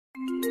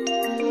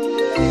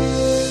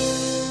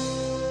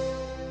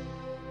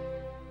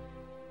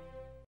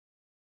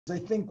I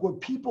think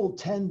what people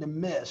tend to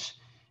miss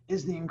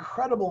is the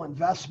incredible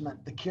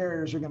investment the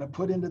carriers are going to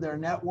put into their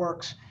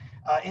networks,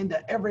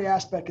 into every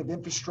aspect of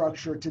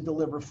infrastructure to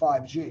deliver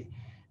 5G.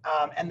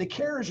 And the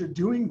carriers are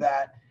doing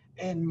that,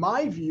 in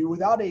my view,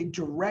 without a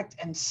direct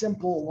and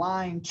simple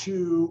line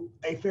to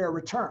a fair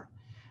return.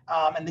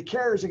 And the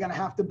carriers are going to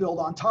have to build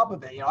on top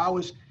of it. You know, I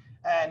was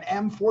and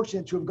am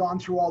fortunate to have gone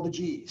through all the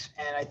Gs.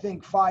 And I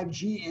think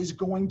 5G is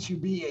going to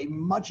be a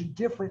much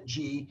different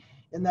G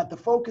in that the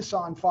focus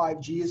on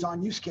 5G is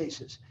on use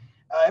cases.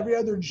 Every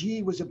other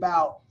G was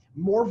about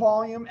more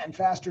volume and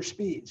faster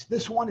speeds.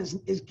 This one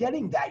is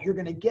getting that. You're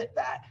going to get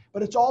that.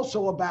 But it's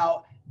also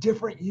about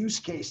different use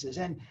cases.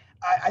 And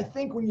I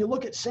think when you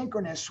look at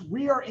Synchronoss,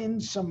 we are in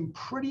some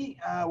pretty,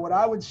 what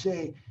I would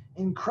say,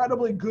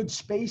 incredibly good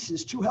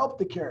spaces to help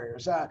the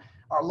carriers.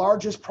 Our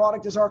largest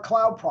product is our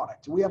cloud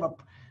product. We have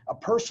a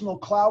personal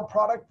cloud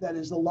product that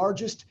is the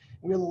largest.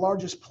 We're the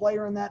largest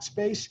player in that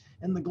space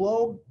in the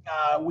globe.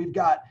 We've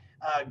got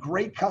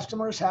great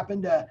customers.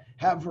 Happen to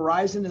have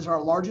Verizon as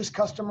our largest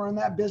customer in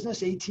that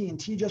business.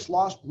 AT&T just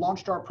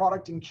launched our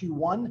product in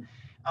Q1.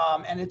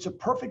 And it's a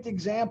perfect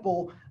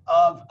example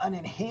of an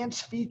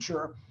enhanced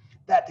feature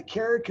that the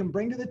carrier can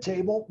bring to the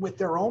table with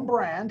their own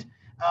brand,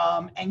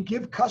 and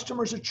give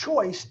customers a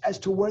choice as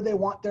to where they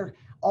want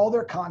all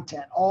their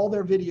content, all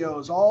their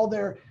videos, all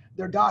their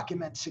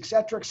documents, et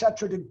cetera,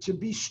 to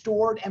be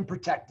stored and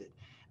protected.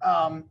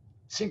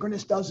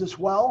 Synchronoss does this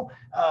well.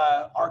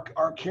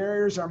 Our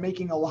carriers are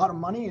making a lot of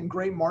money and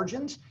great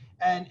margins,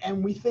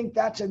 and we think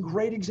that's a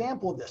great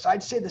example of this.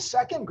 I'd say the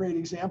second great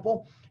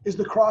example is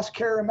the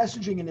cross-carrier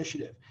messaging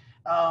initiative.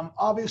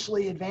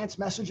 Obviously, advanced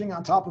messaging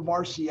on top of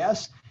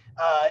RCS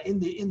in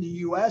the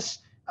U.S.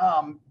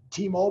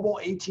 T-Mobile,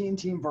 AT&T,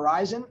 and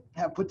Verizon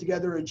have put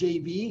together a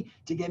JV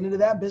to get into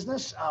that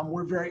business.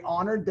 We're very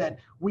honored that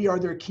we are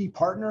their key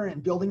partner in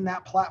building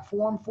that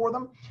platform for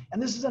them.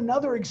 And this is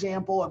another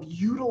example of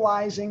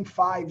utilizing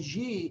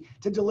 5G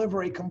to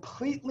deliver a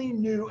completely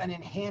new and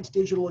enhanced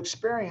digital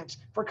experience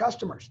for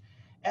customers,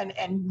 and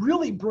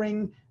really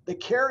bring the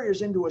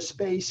carriers into a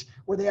space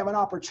where they have an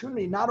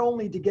opportunity not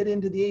only to get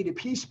into the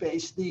A2P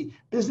space, the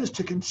business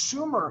to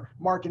consumer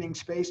marketing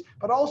space,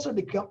 but also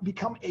to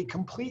become a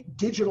complete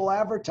digital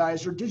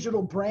advertiser,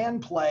 digital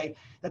brand play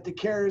that the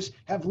carriers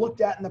have looked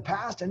at in the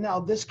past. And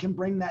now this can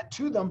bring that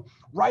to them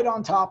right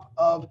on top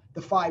of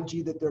the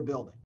 5G that they're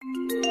building.